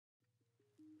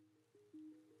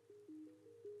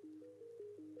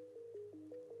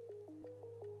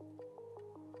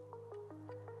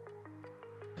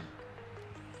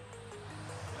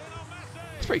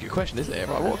It's a pretty good question, isn't it?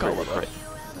 Right, what goal was that?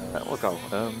 What goal?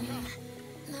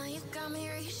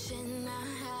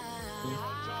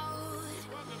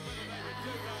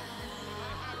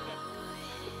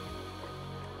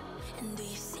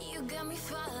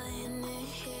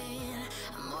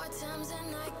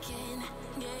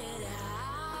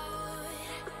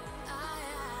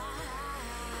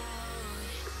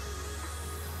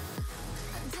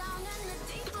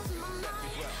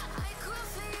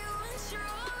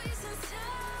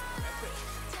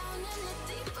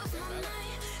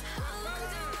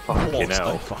 Fucking What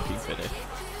hell. a fucking finish.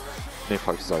 Near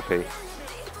post is OP.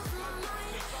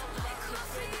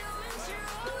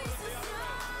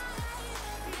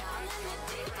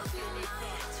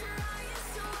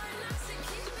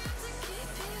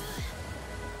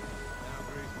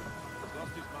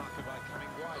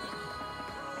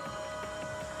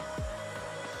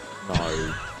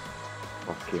 No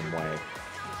fucking way.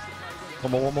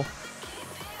 One more.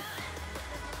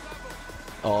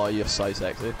 Oh, you're so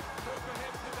sexy.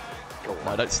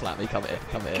 No, don't slap me. Come here.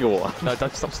 Go on. No,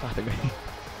 don't stop slapping me.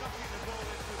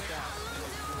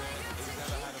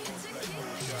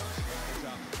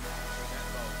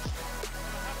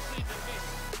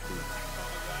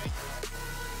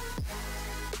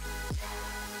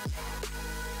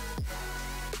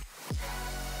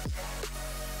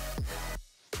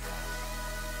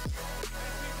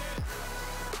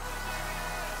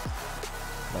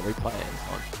 No, replay it. It's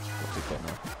fine. What's he got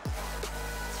now?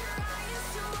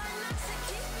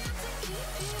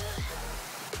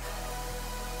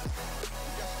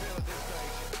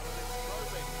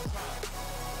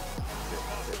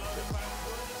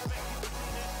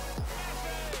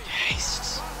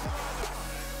 Yes!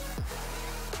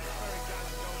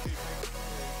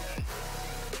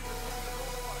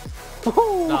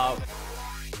 No.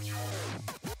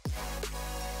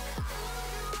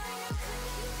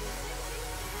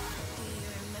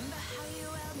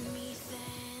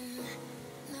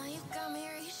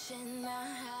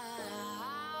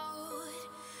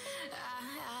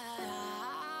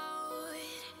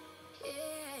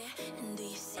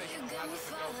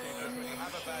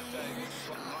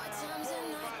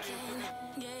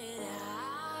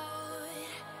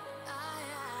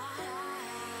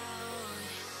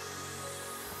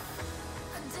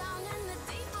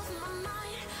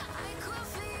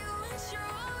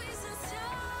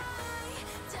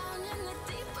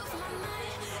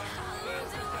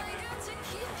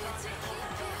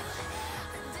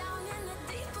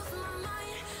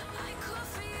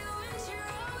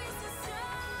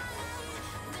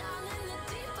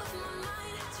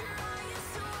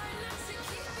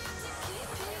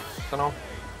 On.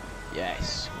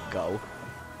 Yes, goal.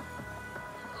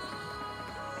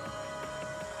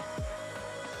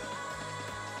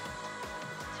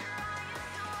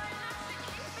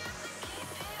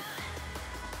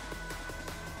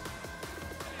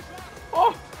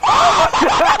 Oh!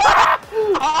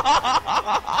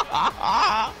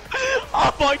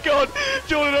 Oh my god!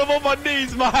 Jordan, I'm on my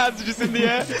knees, my hands are just in the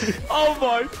air. Oh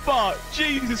my fuck!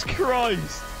 Jesus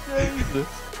Christ! Jesus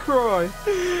Christ!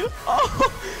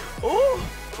 Oh! Oh!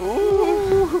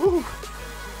 Ooh!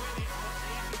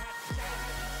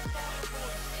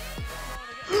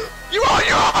 You're on!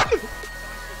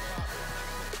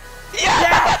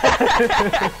 Yeah!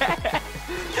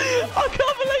 I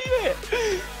can't believe it!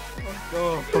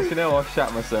 Oh, fucking hell, I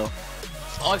shat myself.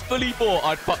 I fully thought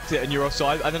I'd fucked it and you're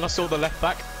offside, and then I saw the left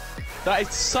back. That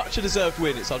is such a deserved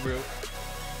win, it's unreal.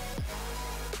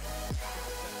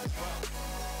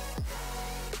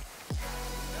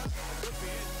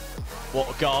 What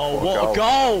a goal! What a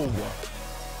goal!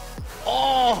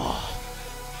 Oh!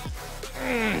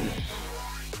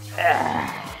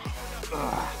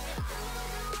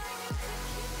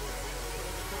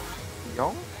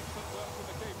 Go.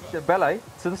 Dembele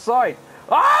to the side.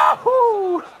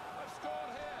 Oh!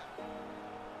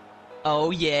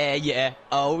 Oh yeah, yeah.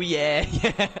 Oh yeah,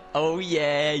 yeah. Oh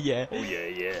yeah, yeah. Oh yeah,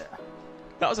 yeah.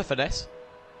 That was a finesse.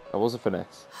 That was a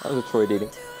finesse. That was a Troy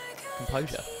Deeney.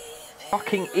 Composure.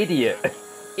 Fucking idiot.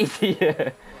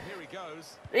 Idiot.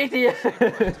 Idiot.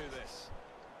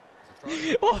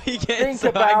 Why are you getting Think so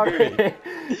about angry?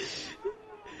 it.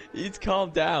 You need to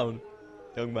calm down,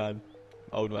 young man,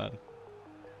 old man.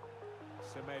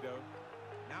 Semedo.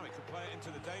 Now he can play it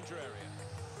into the danger area.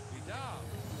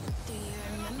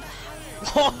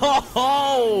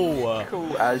 Oh!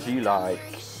 Cool as you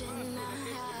like.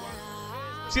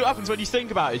 See what happens when you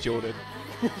think about it, Jordan.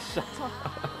 Shut up.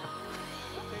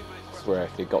 I swear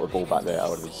if he got the ball back there, I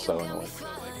would have been so annoyed.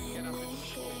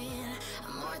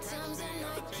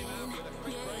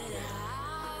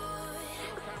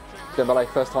 Dembele,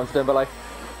 first time for Dembele.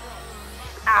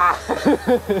 Ah!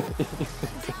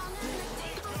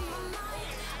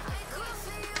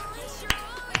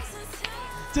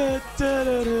 Da, da,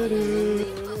 da, da,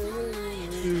 da.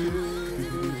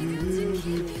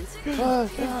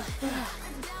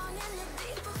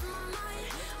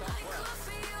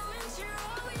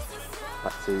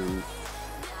 Back to.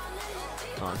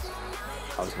 Nice.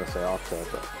 I was going to say Arthur,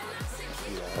 but.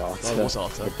 Yeah, Arthur. Oh, what's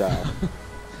Arthur? Down.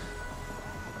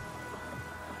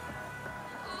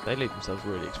 They leave themselves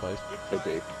really exposed. They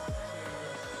do.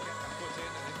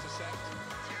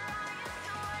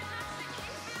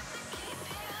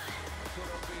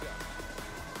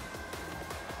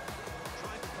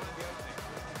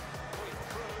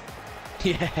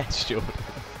 Yeah, sure.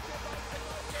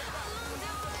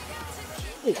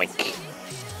 Oink.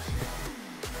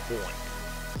 Do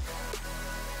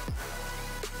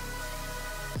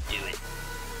it.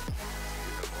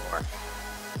 More.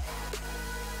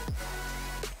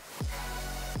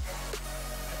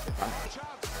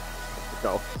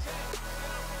 Go.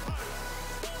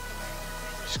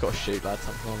 Just got to shoot, lad,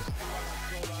 sometimes.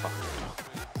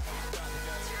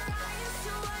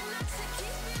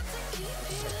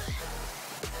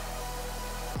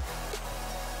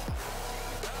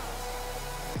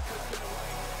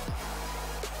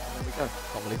 There we go.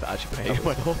 Can't believe that actually paid it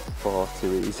went off. Far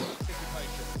too easy.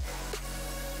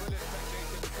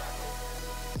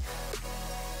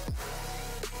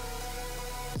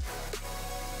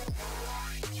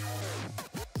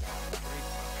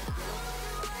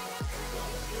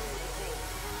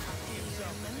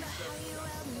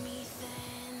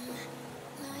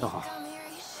 Oh,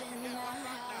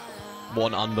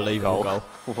 One unbelievable goal.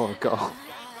 one goal.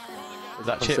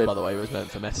 That chip, said- by the way, was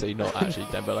meant for Messi, not actually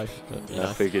Dembele. But, you Yeah, I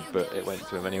know. figured, but it went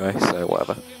to him anyway, so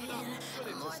whatever.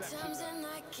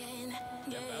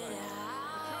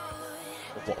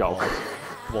 What Goal. a pass.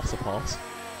 What a pass.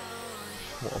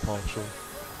 What a pass, Sean.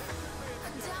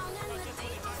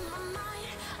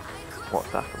 What's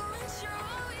happened?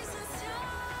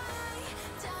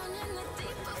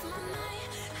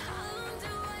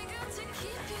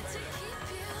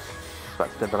 Back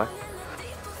to Dembele.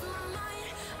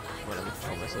 Won't let me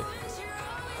control Messi.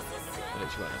 I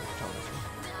literally won't let me control Messi.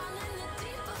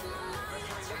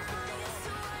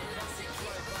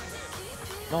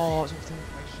 No, it's off the...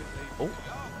 Oh.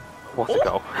 What a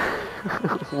goal.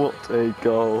 What a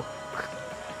goal.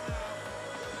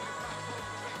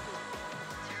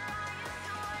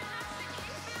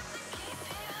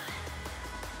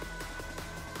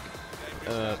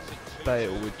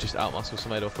 Bale would just outmuscle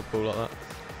Semedo off a ball like that.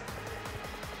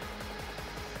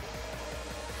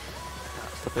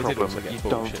 That's the They did problem, also get you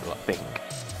ball don't shit like think.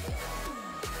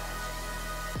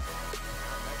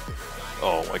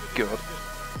 Oh my god.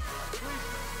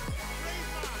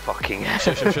 Fucking Shush,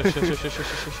 shush, shush, shush, shush, shush,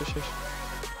 shush, shush, shush.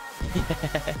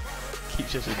 Yeah. Keep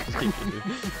shushing, just keep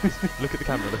shushing. Look at the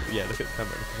camera, look at the camera, look at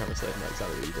the camera, say know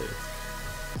exactly what you do.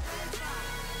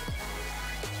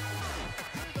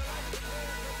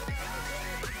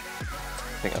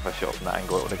 I think if I shot from that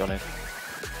angle it would have gone in.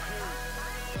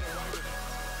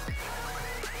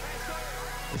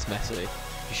 It's Messi.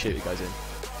 If you shoot, it goes in.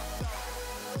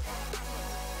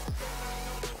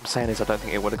 What I'm saying is I don't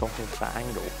think it would have gone from that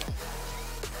angle.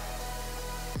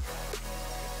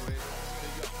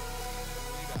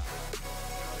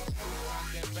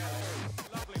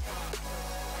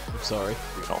 I'm sorry.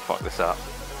 Do not fuck this up.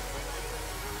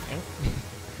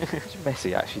 Is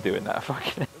Messi actually doing that?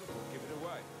 Fucking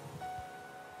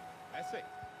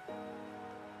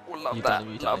love You've that. done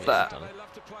it, you've Love done it, that. you've done it.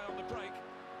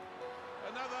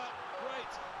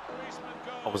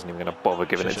 I wasn't even going to bother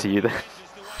giving it to you then.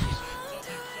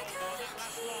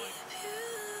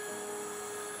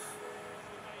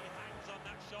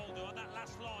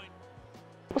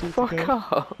 Fuck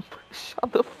up.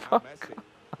 Shut the fuck up.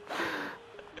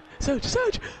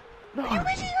 Serge! No. You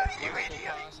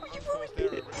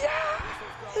idiot!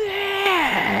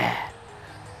 Yeah.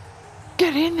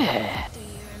 Get in there.